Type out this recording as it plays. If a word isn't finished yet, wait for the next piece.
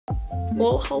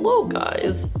Well, hello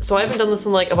guys. So I haven't done this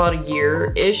in like about a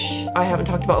year-ish. I haven't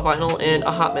talked about vinyl in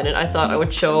a hot minute. I thought I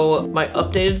would show my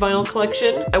updated vinyl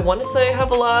collection. I want to say I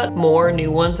have a lot more new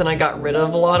ones and I got rid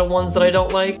of a lot of ones that I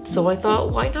don't like. So I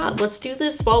thought, why not? Let's do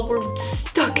this while we're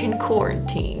stuck in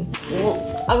quarantine.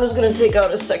 Well, I'm just gonna take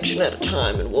out a section at a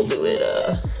time and we'll do it,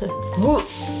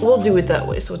 we'll do it that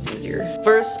way so it's easier.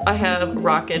 First, I have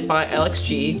Rocket by Alex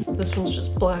G. This one's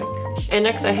just black. And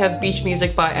next I have Beach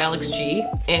Music by Alex G.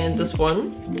 And this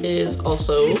one is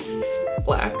also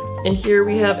black. And here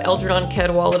we have Algernon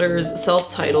Cadwallader's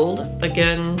Self-Titled.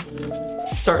 Again,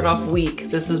 starting off weak.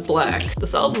 This is black.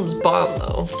 This album's bomb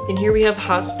though. And here we have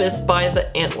Hospice by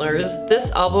the Antlers.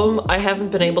 This album, I haven't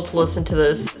been able to listen to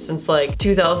this since like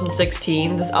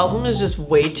 2016. This album is just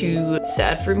way too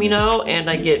sad for me now, and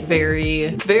I get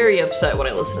very, very upset when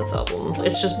I listen to this album.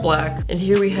 It's just black. And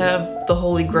here we have the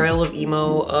holy grail of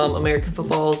emo, American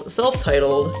Football's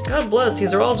Self-Titled. God bless,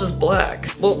 these are all just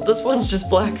black. Well, this one's just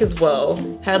black as well.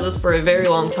 Had this for a very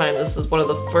long time. This is one of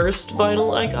the first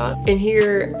vinyl I got. And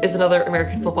here is another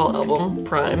American Football album,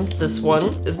 Prime. This one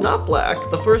is not black,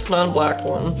 the first non-black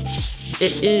one.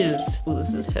 It is, ooh,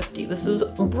 this is hefty. This is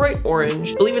bright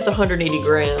orange. I believe it's 180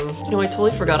 gram. You know, I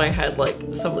totally forgot I had like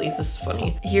some of these. This is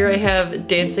funny. Here I have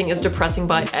Dancing is Depressing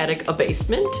by Attic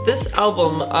Abasement. This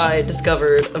album I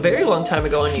discovered a very long time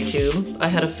ago on YouTube. I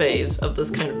had a phase of this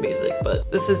kind of music, but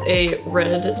this is a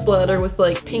red splatter with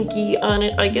like pinky on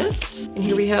it, I guess. And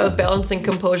here we have Balancing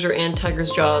Composure and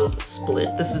Tiger's Jaws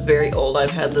Split. This is very old. I've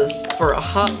had this for a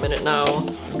hot minute now.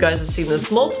 You guys have seen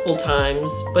this multiple times,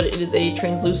 but it is a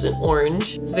translucent orange.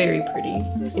 It's very pretty.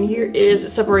 And here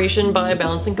is Separation by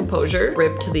Balancing Composure.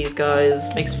 Rip to these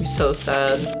guys. Makes me so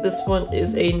sad. This one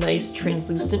is a nice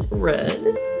translucent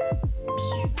red.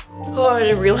 Oh, I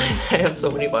didn't realize I have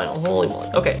so many vinyl. Holy moly.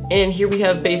 Okay, and here we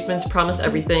have Basement's Promise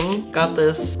Everything. Got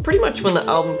this pretty much when the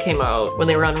album came out, when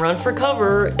they were on Run for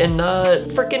Cover and not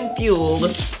frickin'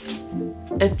 Fueled.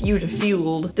 F-U to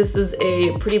Fueled. This is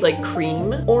a pretty like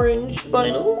cream orange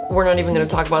vinyl. We're not even gonna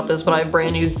talk about this, but I have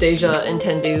brand new Deja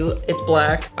Intendu. It's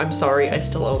black. I'm sorry, I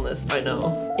still own this, I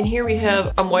know. And here we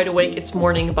have I'm Wide Awake, It's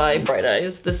Morning by Bright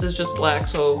Eyes. This is just black,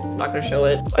 so I'm not gonna show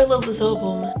it. I love this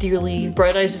album dearly.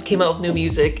 Bright Eyes just came out with new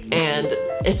music and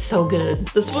it's so good.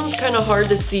 This one's kind of hard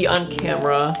to see on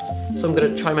camera, so I'm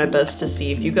gonna try my best to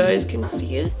see if you guys can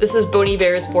see it. This is Bon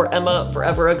Iver's For Emma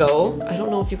Forever Ago. I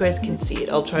don't know if you guys can see it.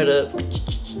 I'll try to...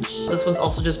 This one's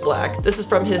also just black. This is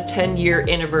from his 10-year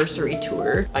anniversary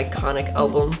tour. Iconic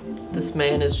album. This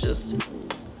man is just...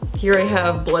 Here I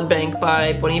have Blood Bank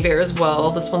by Bon Iver as well.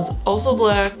 This one's also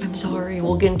black. I'm sorry,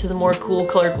 we'll get into the more cool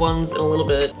colored ones in a little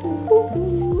bit.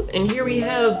 And here we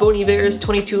have Bon Iver's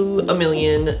 22 A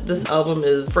Million. This album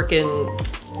is freaking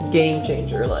game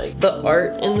changer. Like, the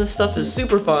art in this stuff is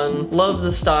super fun. Love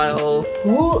the style.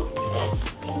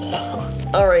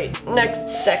 Alright,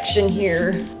 next section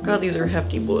here. God, these are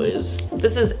hefty boys.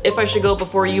 This is If I Should Go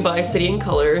Before You by City and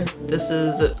Color. This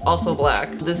is also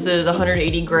black. This is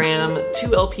 180 gram,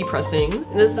 2 LP pressings.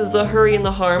 This is The Hurry and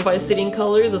the Harm by City and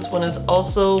Color. This one is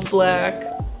also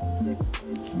black.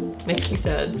 Makes me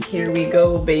sad. Here we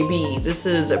go, baby. This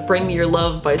is Bring Me Your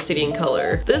Love by City and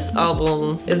Color. This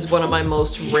album is one of my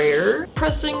most rare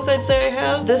pressings I'd say I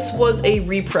have. This was a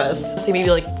repress, say maybe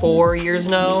like 4 years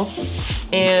now.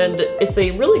 And it's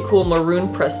a really cool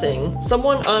maroon pressing.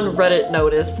 Someone on Reddit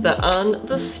noticed that on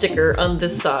the sticker on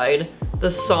this side, the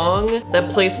song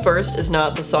that plays first is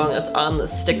not the song that's on the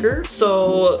sticker.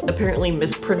 So apparently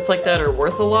misprints like that are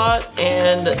worth a lot.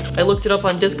 And I looked it up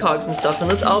on Discogs and stuff,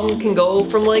 and this album can go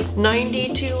from like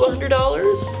 $90 to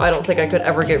 $100. I don't think I could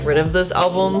ever get rid of this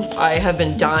album. I have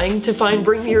been dying to find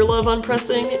Bring Me Your Love on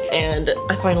pressing, and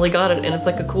I finally got it, and it's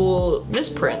like a cool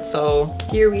misprint. So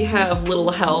here we have Little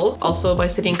Hell, also by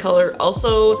City and Color,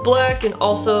 also black, and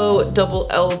also double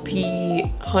LP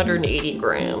 180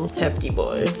 gram. Hefty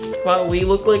boy. Wow, we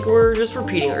look like we're just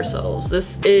repeating ourselves.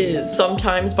 This is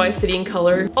Sometimes by City and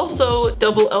Color, also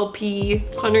double LP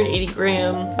 180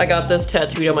 gram. I got this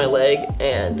tattooed on my leg,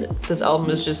 and this album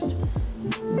is just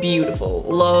beautiful.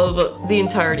 Love the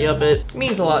entirety of it. It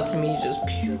means a lot to me, just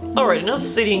pew. Alright, enough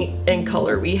City and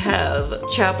Color. We have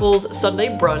Chapel's Sunday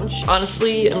Brunch.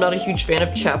 Honestly, I'm not a huge fan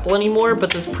of Chapel anymore,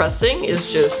 but this pressing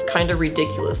is just kind of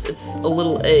ridiculous. It's a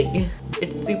little egg.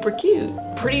 It's super cute.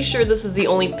 Pretty sure this is the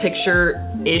only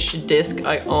picture-ish disc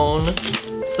I own,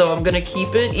 so I'm gonna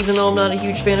keep it, even though I'm not a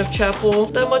huge fan of Chapel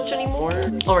that much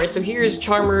anymore. Alright, so here's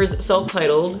Charmer's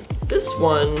Self-Titled. This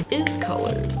one is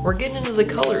colored. We're getting into the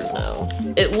colors now.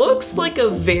 It looks like a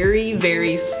very,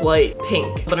 very slight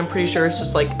pink, but I'm pretty sure it's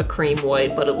just like a cream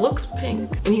white, but it looks pink.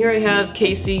 And here I have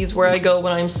Kelsie's Where I Go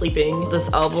When I'm Sleeping.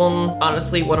 This album,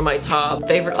 honestly, one of my top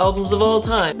favorite albums of all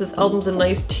time. This album's a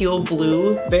nice teal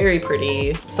blue, very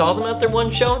pretty. Saw them at their one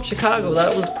show in Chicago.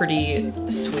 That was pretty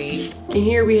sweet. And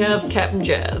here we have Captain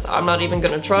Jazz. I'm not even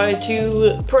gonna try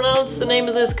to pronounce the name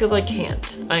of this because I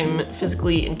can't. I'm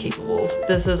physically incapable.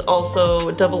 This is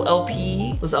also double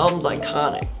LP. This album's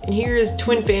iconic. And here is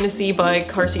Twin Fantasy by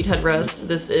Car Seat Headrest.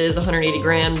 This is 180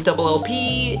 gram double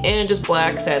LP and just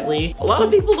black, sadly. A lot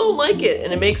of people don't like it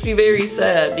and it makes me very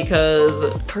sad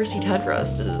because Car Seat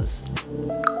Headrest is...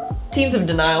 Teens of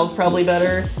Denial is probably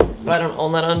better. But I don't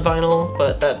own that on vinyl,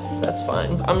 but that's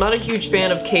fine. I'm not a huge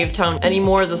fan of Cave Town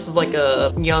anymore. This was like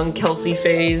a young Kelsie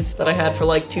phase that I had for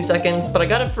like 2 seconds, but I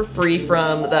got it for free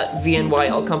from that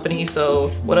VNYL company, so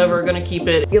whatever, gonna keep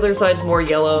it. The other side's more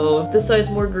yellow, this side's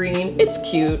more green. It's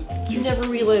cute. You never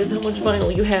realize how much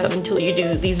vinyl you have until you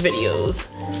do these videos.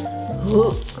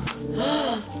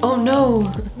 Oh no,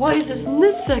 why is this in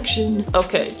this section?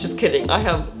 Okay, just kidding. I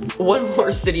have one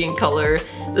more city in color.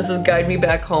 This is Guide Me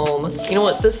Back Home. You know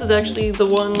what, this is actually the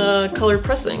one color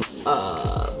pressing. It's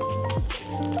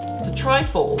a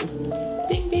trifold.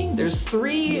 Bing bing. There's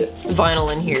 3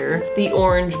 vinyl in here. The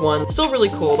orange one, still really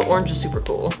cool. The orange is super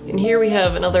cool. And here we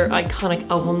have another iconic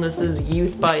album. This is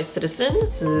Youth by Citizen.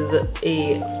 This is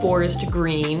a forest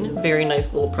green, very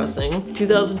nice little pressing.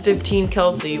 2015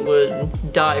 Kelsie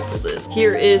would die for this.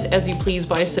 Here is As You Please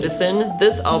by Citizen.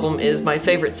 This album is my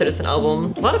favorite Citizen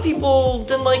album. A lot of people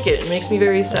didn't like it. It makes me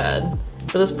very sad.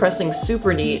 But this pressing's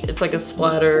super neat. It's like a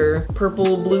splatter,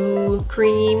 purple, blue,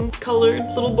 cream colored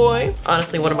little boy.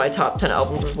 Honestly, one of my top 10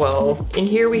 albums as well. And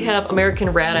here we have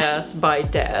American Radass by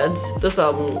Dads. This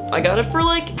album, I got it for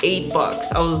like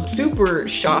 $8. I was super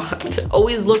shocked.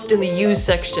 Always looked in the used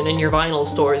section in your vinyl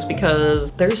stores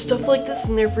because there's stuff like this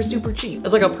in there for super cheap.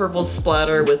 It's like a purple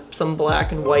splatter with some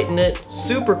black and white in it.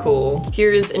 Super cool.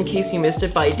 Here is In Case You Missed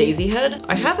It by Daisy Head.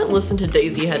 I haven't listened to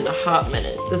Daisy Head in a hot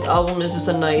minute. This album is just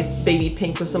a nice baby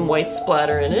pink with some white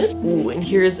splatter in it. Ooh, and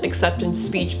here's Acceptance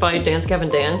Speech by Dance Gavin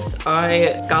Dance.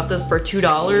 I got this for $2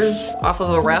 off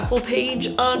of a raffle page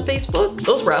on Facebook.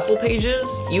 Those raffle pages,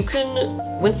 you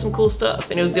can win some cool stuff.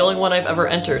 And it was the only one I've ever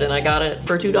entered and I got it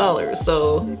for $2.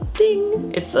 So,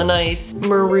 ding! It's a nice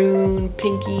maroon,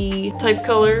 pinky type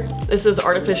color. This is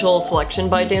Artificial Selection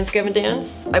by Dance Gavin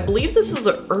Dance. I believe this is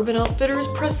the Urban Outfitters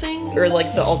pressing, or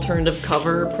like the alternative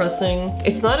cover pressing.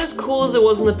 It's not as cool as it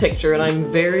was in the picture and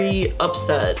I'm very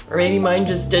upset. Or maybe mine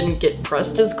just didn't get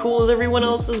pressed as cool as everyone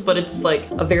else's, but it's like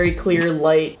a very clear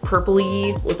light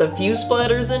purpley with a few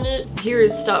splatters in it. Here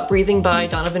is Stop Breathing by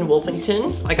Donovan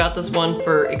Wolfington. I got this one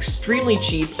for extremely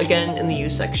cheap, again in the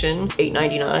used section,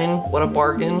 $8.99. What a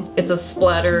bargain. It's a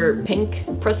splatter pink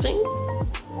pressing.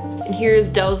 And here's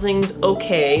Dowsing's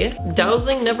Okay.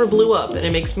 Dowsing never blew up and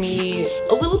it makes me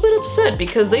a little bit upset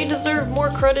because they deserve more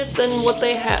credit than what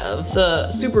they have. It's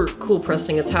a super cool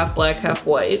pressing. It's half black, half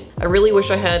white. I really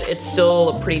wish I had It's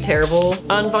Still Pretty Terrible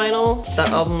on vinyl. That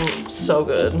album, so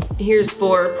good. Here's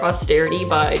For Posterity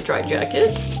by Dry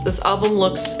Jacket. This album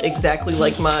looks exactly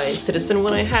like my Citizen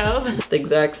one I have. The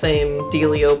exact same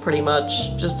dealio pretty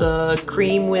much. Just a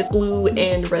cream with blue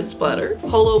and red splatter.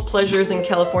 Holo Pleasures in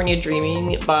California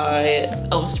Dreaming by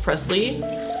Elvis Presley.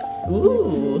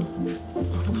 Ooh.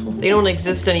 They don't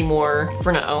exist anymore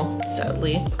for now,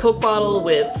 sadly. Coke bottle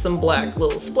with some black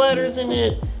little splatters in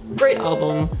it. Great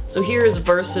album. So here's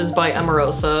Verses by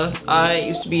Emarosa. I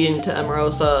used to be into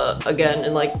Emarosa again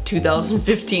in like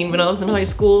 2015 when I was in high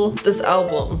school. This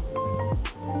album,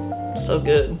 so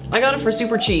good. I got it for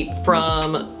super cheap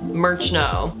from Merch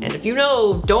Now. And if you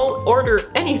know, don't order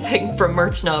anything from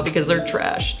Merch Now because they're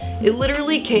trash. It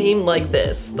literally came like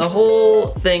this. The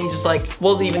whole thing just like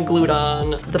wasn't even glued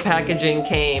on. The packaging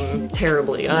came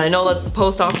terribly. I know that's the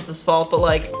post office's fault, but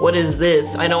like, what is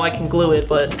this? I know I can glue it,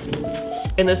 but...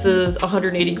 And this is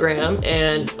 180 gram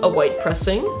and a white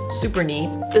pressing. Super neat.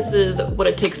 This is What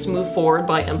It Takes to Move Forward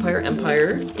by Empire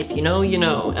Empire. If you know, you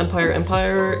know. Empire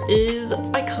Empire is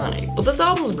iconic. But this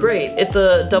album's great. It's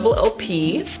a double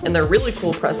LP and they're really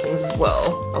cool pressings as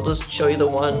well. I'll just show you the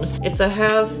one. It's a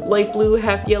half light blue,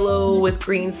 half yellow with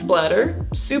green splatter.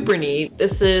 Super neat.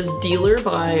 This is Dealer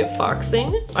by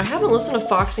Foxing. I haven't listened to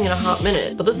Foxing in a hot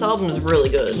minute, but this album is really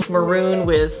good. Maroon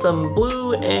with some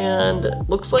blue and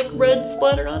looks like red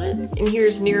splatter on it. And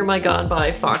here's Near My God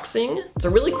by Foxing. It's a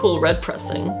really cool red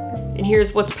pressing. And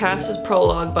here's What's Past is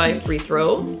Prologue by Free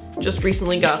Throw. Just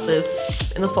recently got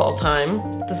this in the fall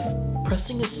time. This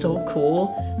pressing is so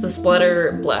cool. It's a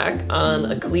splatter black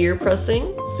on a clear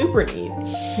pressing. Super neat.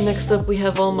 Next up, we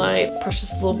have all my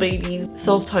precious little babies,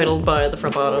 self-titled by the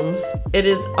front bottoms. It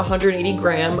is 180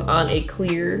 gram on a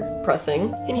clear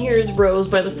pressing. And here's Rose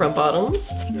by the front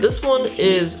bottoms. This one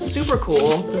is super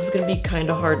cool. This is gonna be kind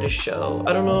of hard to show.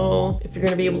 I don't know if you're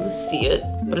gonna be able to see it,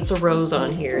 but it's a rose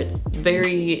on here. It's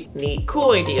very neat,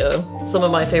 cool idea. Some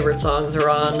of my favorite songs are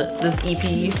on this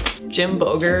EP. Jim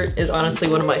Bogert is honestly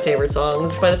one of my favorite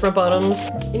songs by the front bottoms.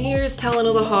 And here's Talon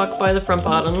of the Hawk by the front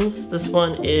bottoms. This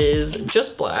one is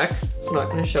just black, so I'm not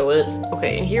gonna show it.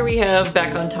 Okay, and here we have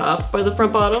Back on Top by the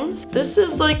front bottoms. This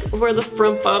is like where the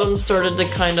front bottoms started to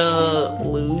kind of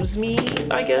lose me,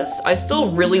 I guess. I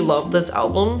still really love this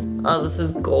album. This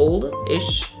is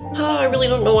gold-ish. I really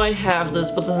don't know why I have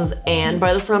this, but this is Anne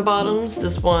by the front bottoms.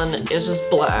 This one is just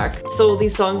black. So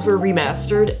these songs were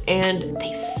remastered and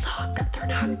they suck. They're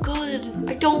not good.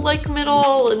 I don't like them at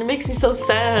all and it makes me so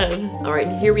sad. All right,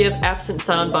 and here we have Absent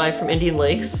Sound By from Indian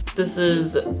Lakes. This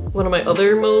is one of my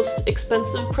other most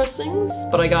expensive pressings,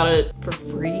 but I got it for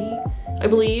free, I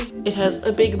believe. It has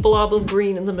a big blob of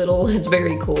green in the middle. It's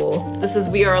very cool. This is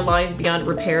We Are Alive Beyond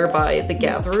Repair by The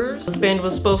Gatherers. This band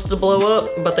was supposed to blow up,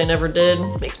 but they never did.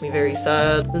 Makes me very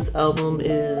sad. This album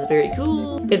is very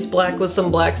cool. It's black with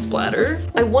some black splatter.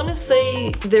 I want to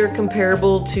say they're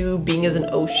comparable to Being as an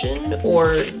Ocean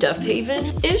or Death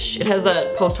Haven-ish. It has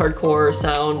that post-hardcore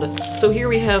sound. So here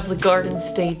we have the Garden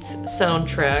State's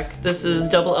soundtrack. This is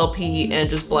double LP and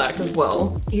just black as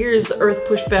well. Here's Earth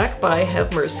Pushback by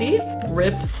Have Mercy.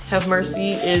 RIP, Have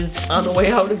Mercy is on the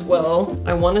way out as well.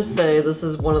 I want to say this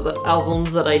is one of the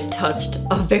albums that I touched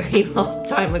a very long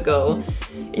time ago.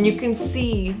 And you can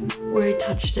see where I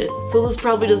touched it. So this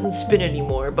probably doesn't spin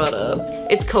anymore, but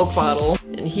it's Coke Bottle.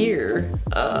 And here,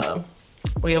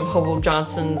 we have Hobo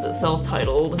Johnson's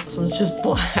self-titled. This one's just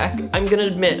black. I'm gonna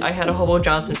admit I had a Hobo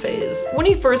Johnson phase. When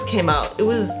he first came out, it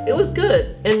was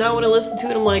good. And now when I listen to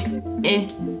it, I'm like,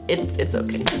 it's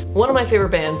okay. One of my favorite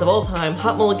bands of all time,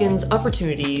 Hot Mulligan's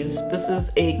Opportunities. This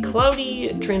is a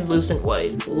cloudy, translucent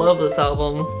white. Love this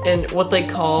album. And what they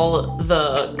call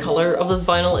the color of this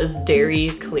vinyl is dairy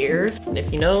clear. And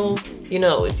if you know, you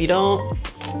know. If you don't,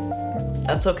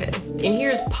 that's okay. And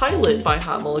here's Pilot by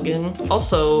Hot Mulligan,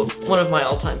 also one of my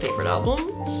all-time favorite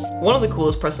albums. One of the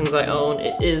coolest pressings I own.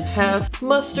 It is half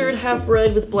mustard, half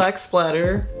red with black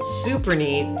splatter. Super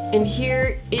neat. And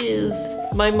here is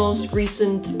my most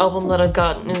recent album that I've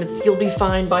gotten, and it's You'll Be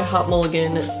Fine by Hot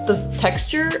Mulligan. It's the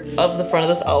texture of the front of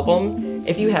this album.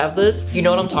 If you have this, you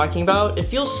know what I'm talking about. It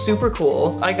feels super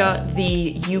cool. I got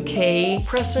the UK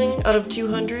pressing out of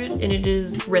 200, and it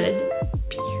is red.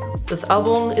 This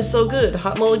album is so good.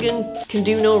 Hot Mulligan can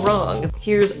do no wrong.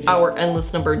 Here's Our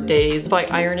Endless Numbered Days by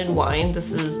Iron and Wine.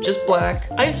 This is just black.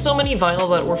 I have so many vinyl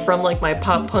that were from like my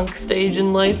pop punk stage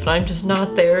in life and I'm just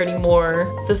not there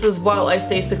anymore. This is While I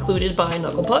Stay Secluded by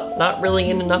Knuckle Puck. Not really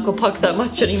into Knuckle Puck that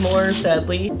much anymore,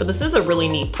 sadly, but this is a really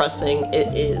neat pressing.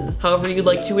 It is. However you'd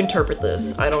like to interpret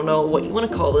this. I don't know what you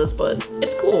want to call this, but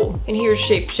it's cool. And here's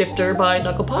Shapeshifter by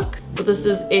Knuckle Puck. But this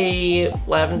is a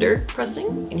lavender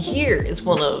pressing. And here is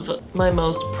one of my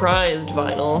most prized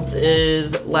vinyl. This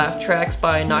is Laugh Tracks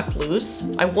by Knocked Loose.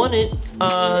 I won it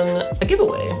on a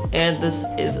giveaway. And this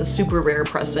is a super rare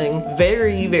pressing.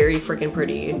 Very, very freaking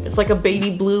pretty. It's like a baby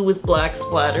blue with black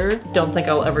splatter. Don't think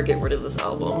I'll ever get rid of this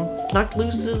album. Knocked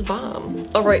Loose is bomb.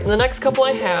 All right, and the next couple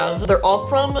I have, they're all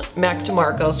from Mac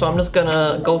DeMarco, so I'm just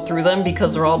gonna go through them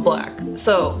because they're all black.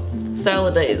 So,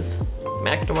 Salad Days.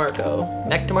 Mac DeMarco.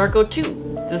 Mac DeMarco 2.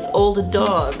 This Old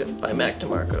Dog by Mac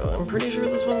DeMarco. I'm pretty sure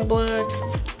this one's black.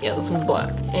 Yeah, this one's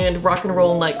black. And Rock and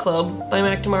Roll Nightclub by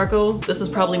Mac DeMarco. This is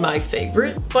probably my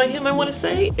favorite by him, I want to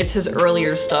say. It's his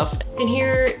earlier stuff. And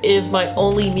here is my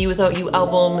only Me Without You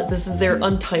album. This is their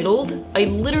Untitled. I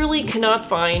literally cannot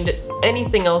find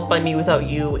anything else by Me Without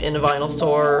You in a vinyl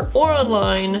store or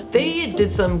online. They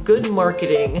did some good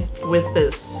marketing with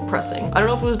this pressing. I don't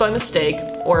know if it was by mistake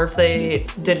or if they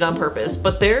did it on purpose,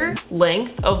 but their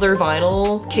length of their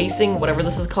vinyl casing, whatever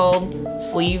this is called,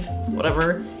 sleeve,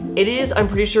 whatever, it is, I'm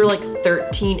pretty sure, like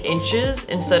 13 inches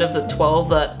instead of the 12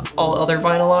 that all other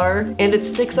vinyl are, and it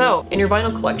sticks out in your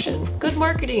vinyl collection. Good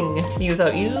marketing, Me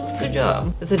Without You, good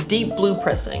job. It's a deep blue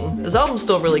pressing. This album's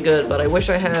still really good, but I wish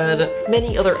I had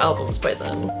many other albums by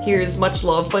then. Here's Much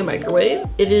Love by Microwave.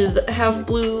 It is half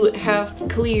blue, half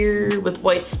clear with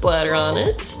white splatter on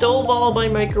it. Stovall by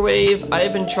Microwave. I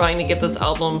have been trying to get this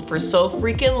album for so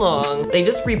freaking long. They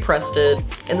just repressed it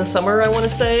in the summer, I want to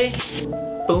say.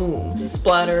 Boom. This is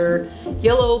splatter,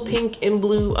 yellow, pink, and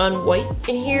blue on white.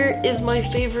 And here is my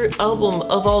favorite album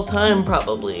of all time,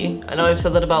 probably. I know I've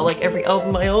said that about like every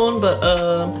album I own, but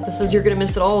this is You're Gonna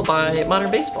Miss It All by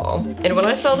Modern Baseball. And when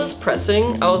I saw this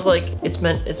pressing, I was like, it's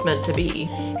meant to be.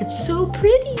 It's so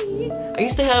pretty. I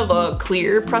used to have a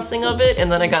clear pressing of it,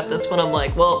 and then I got this one. I'm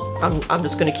like, well, I'm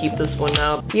just gonna keep this one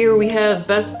now. Here we have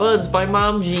Best Buds by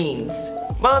Mom Jeans.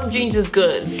 Mom Jeans is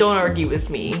good, don't argue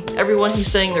with me. Everyone who's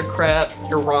saying they're crap,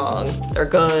 you're wrong. They're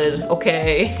good,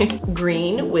 okay?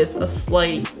 Green with a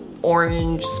slight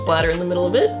orange splatter in the middle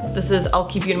of it. This is I'll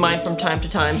Keep You in Mind from Time to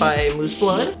Time by Moose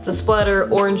Blood. It's a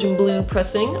splatter orange and blue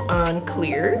pressing on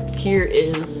clear. Here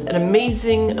is an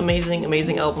amazing, amazing,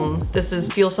 amazing album. This is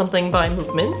Feel Something by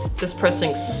Movements. This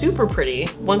pressing super pretty.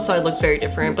 One side looks very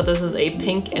different, but this is a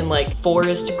pink and like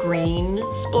forest green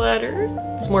splatter.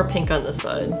 It's more pink on this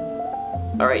side.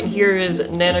 Alright, here is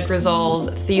Nana Grizzle's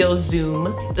Theo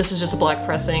Zoom. This is just a black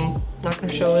pressing. Not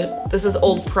gonna show it. This is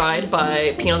Old Pride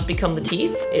by Pianos Become the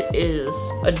Teeth. It is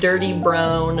a dirty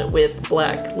brown with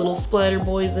black little splatter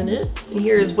boys in it. And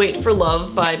here is Wait for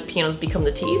Love by Pianos Become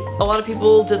the Teeth. A lot of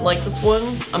people didn't like this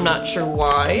one. I'm not sure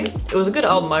why. It was a good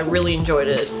album, I really enjoyed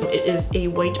it. It is a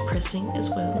white pressing as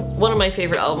well. One of my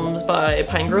favorite albums by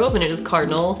Pine Grove, and it is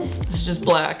Cardinal. This is just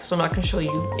black, so I'm not gonna show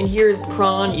you. And here is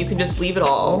Prawn, You Can Just Leave It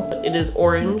All. It is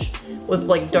orange with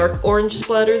like dark orange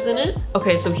splatters in it.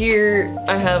 Okay, so here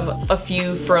I have a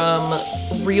few from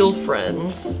Real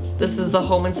Friends. This is The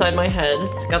Home Inside My Head.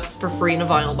 I got this for free in a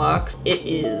vinyl box. It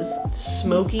is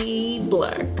smoky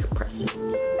black pressing.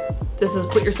 This is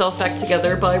Put Yourself Back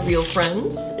Together by Real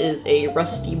Friends. It is a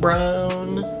rusty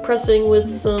brown pressing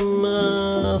with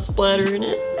some splatter in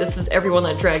it. This is Everyone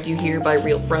That Dragged You Here by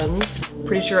Real Friends.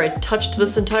 Pretty sure I touched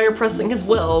this entire pressing as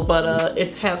well, but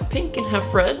it's half pink and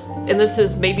half red. And this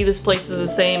is Maybe This Place Is the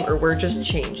Same or We're Just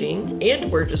Changing.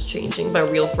 And We're Just Changing by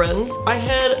Real Friends. I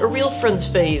had a Real Friends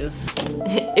phase,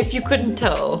 if you couldn't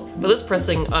tell. But this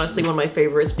pressing, honestly, one of my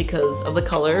favorites because of the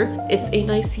color. It's a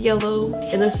nice yellow.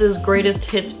 And this is Greatest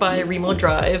Hits by Remo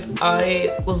Drive.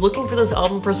 I was looking for this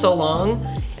album for so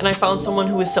long, and I found someone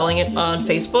who was selling it on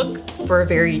Facebook for a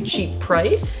very cheap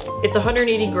price. It's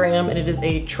 180 gram and it is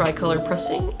a tricolor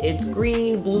pressing. It's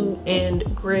green, blue, and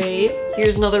gray.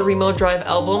 Here's another Remo Drive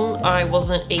album. I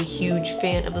wasn't a huge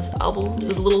fan of this album. It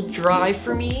was a little dry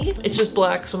for me. It's just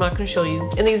black, so I'm not gonna show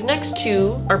you. And these next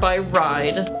two are by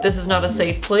Ride. This is Not a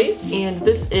Safe Place, and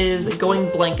this is Going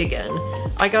Blank Again.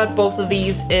 I got both of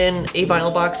these in a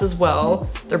vinyl box as well.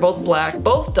 They're both black,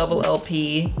 both double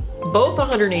LP, both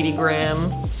 180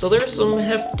 gram, so there's some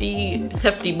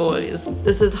hefty boys.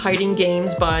 This is Hiding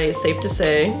Games by Safe to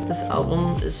Say. This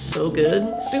album is so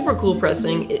good. Super cool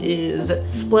pressing. It is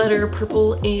splatter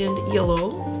purple and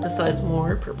yellow. This side's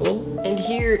more purple. And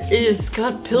here is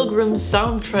Scott Pilgrim's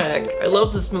soundtrack. I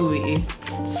love this movie.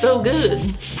 It's so good.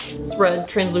 It's red,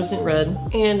 translucent red.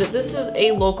 And this is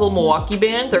a local Milwaukee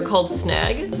band. They're called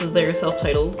Snag. This is their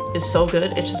self-titled. It's so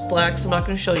good. It's just black, so I'm not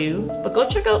gonna show you. But go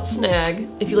check out Snag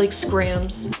if you like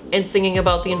scrams and singing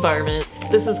about the environment.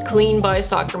 This is Clean by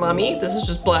Soccer Mommy. This is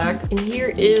just black. And here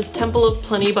is Temple of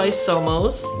Plenty by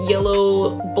Somos.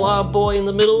 Yellow blob boy in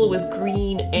the middle with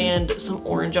green and some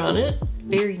orange on it.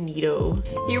 Very neato.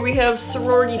 Here we have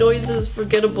Sorority Noises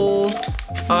Forgettable.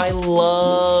 I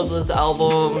love this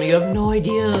album. You have no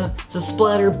idea. It's a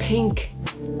splatter pink.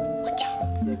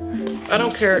 I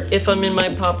don't care if I'm in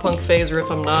my pop punk phase or if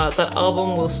I'm not, that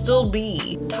album will still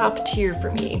be top tier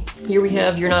for me. Here we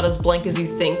have You're Not As Blank As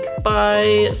You Think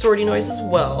by Sorority Noise as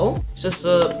well. It's just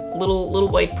a little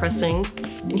white pressing.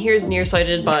 And here's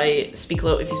Nearsighted by Speak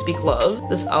Low If You Speak Love.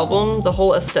 This album, the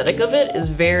whole aesthetic of it is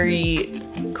very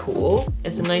cool.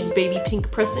 It's a nice baby pink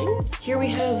pressing. Here we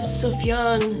have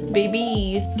Sufjan,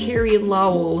 Baby, Carrie and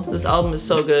Lowell. This album is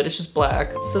so good, it's just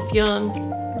black.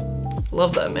 Sufjan,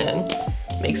 love that man.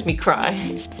 Makes me cry.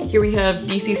 Here we have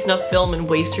DC Snuff Film and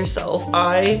Waste Yourself.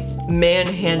 I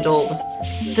manhandled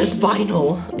this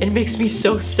vinyl. It makes me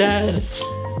so sad.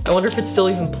 I wonder if it still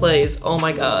even plays. Oh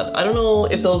my god. I don't know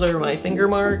if those are my finger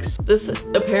marks. This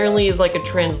apparently is like a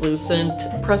translucent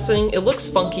pressing. It looks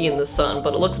funky in the sun,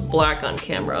 but it looks black on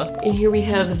camera. And here we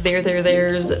have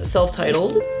There's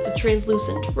self-titled. It's a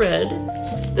translucent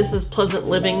red. This is Pleasant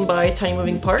Living by Tiny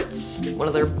Moving Parts. One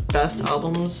of their best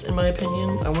albums in my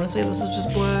opinion. I want to say this is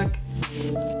just black.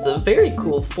 It's a very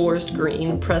cool forest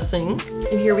green pressing.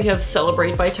 And here we have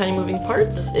Celebrate by Tiny Moving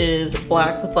Parts. This is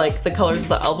black with like the colors of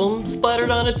the album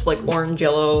splattered on it. It's like orange,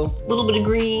 yellow, a little bit of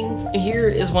green. And here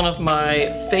is one of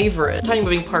my favorite Tiny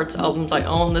Moving Parts albums I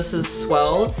own. This is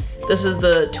Swell. This is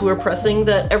the tour pressing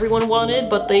that everyone wanted,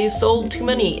 but they sold too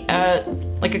many at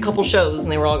like a couple shows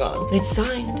and they were all gone. And it's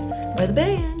signed by the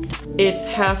band. It's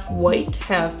half white,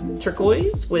 half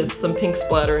turquoise with some pink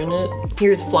splatter in it.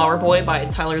 Here's Flower Boy by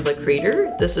Tyler the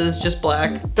Creator. This is just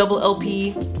black. Double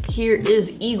LP. Here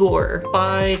is Igor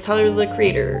by Tyler the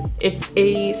Creator. It's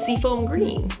a seafoam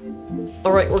green.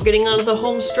 All right, we're getting onto the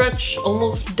home stretch,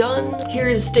 almost done. Here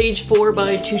is Stage 4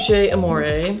 by Touche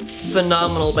Amore.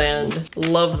 Phenomenal band,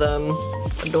 love them,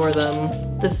 adore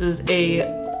them. This is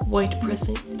a white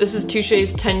pressing. This is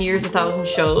Touche's 10 Years, 1,000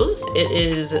 Shows. It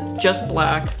is just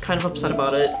black, kind of upset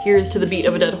about it. Here's To the Beat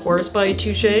of a Dead Horse by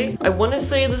Touche. I wanna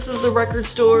say this is the record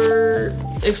store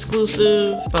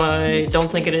exclusive, but I don't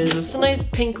think it is. It's a nice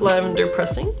pink lavender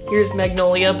pressing. Here's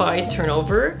Magnolia by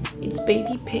Turnover. It's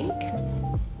baby pink.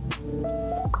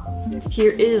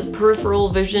 Here is Peripheral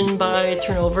Vision by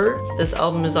Turnover. This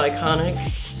album is iconic.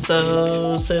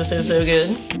 So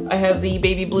good. I have the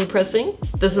baby blue pressing.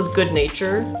 This is Good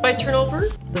Nature by Turnover.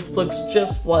 This looks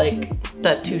just like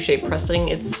that Touche pressing.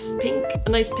 It's pink, a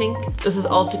nice pink. This is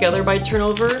All Together by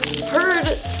Turnover. Heard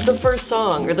the first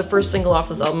song or the first single off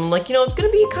this album. I'm like, you know, it's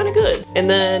gonna be kind of good. And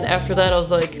then after that, I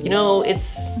was like, you know,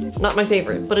 it's not my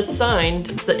favorite, but it's signed.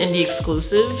 It's the indie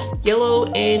exclusive.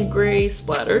 Yellow and gray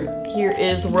splatter. Here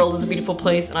is The World is a Beautiful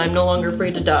Place and I'm No Longer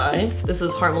Afraid to Die. This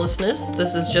is Harmlessness.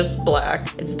 This is just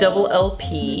black. It's double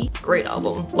LP. Great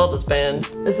album. Love this band.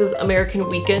 This is American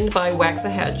Weekend by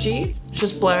Waxahachie.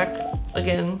 Just black.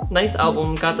 Again, nice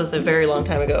album. Got this a very long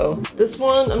time ago. This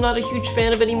one I'm not a huge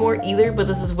fan of anymore either, but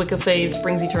this is Wicca Phase,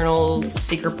 Springs Eternals,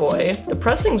 Secret Boy. The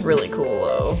pressing's really cool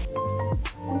though.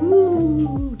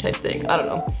 Ooh, type thing. I don't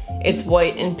know. It's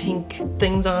white and pink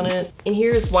things on it. And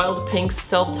here's Wild Pink's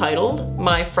self-titled.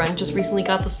 My friend just recently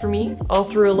got this for me. All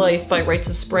Through a Life by Rites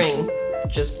of Spring.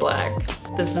 Just black.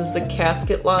 This is the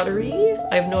Casket Lottery.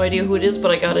 I have no idea who it is, but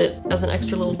I got it as an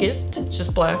extra little gift. It's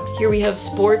just black. Here we have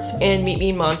Sports and Meet Me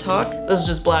in Montauk. This is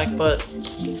just black, but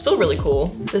still really cool.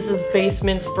 This is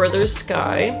Basement's Further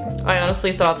Sky. I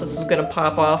honestly thought this was gonna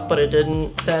pop off, but it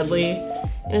didn't, sadly.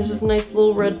 And it's just a nice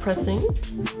little red pressing.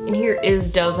 And here is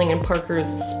Dowsing and Parker's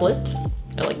Split.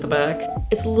 I like the back.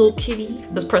 It's a little kitty.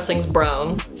 This pressing's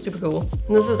brown. Super cool.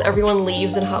 And this is Everyone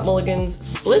Leaves and Hot Mulligan's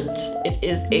Split. It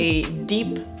is a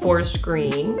deep forest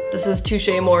green. This is Touche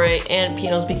Amore and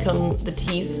Pianos Become the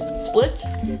Tease Split.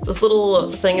 This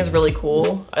little thing is really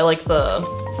cool. I like the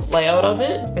layout of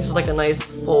it. It's just like a nice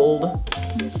fold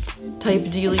type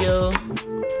dealio.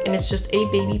 And it's just a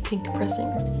baby pink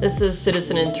pressing. This is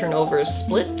Citizen and Turnover's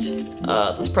Split.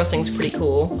 This pressing's pretty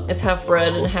cool. It's half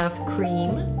red and half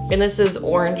cream. And this is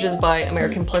Oranges by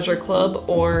American Pleasure Club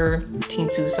or Teen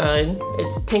Suicide.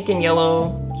 It's pink and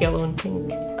yellow, yellow and pink.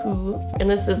 Cool. And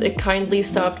this is It Kindly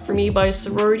Stopped For Me by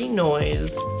Sorority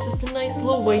Noise. Just a nice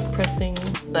little white pressing.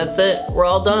 That's it. We're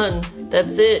all done.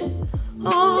 That's it.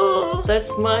 Oh,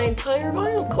 that's my entire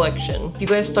vinyl collection. If you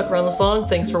guys stuck around this long,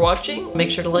 thanks for watching.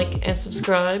 Make sure to like and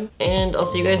subscribe, and I'll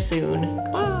see you guys soon.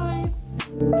 Bye.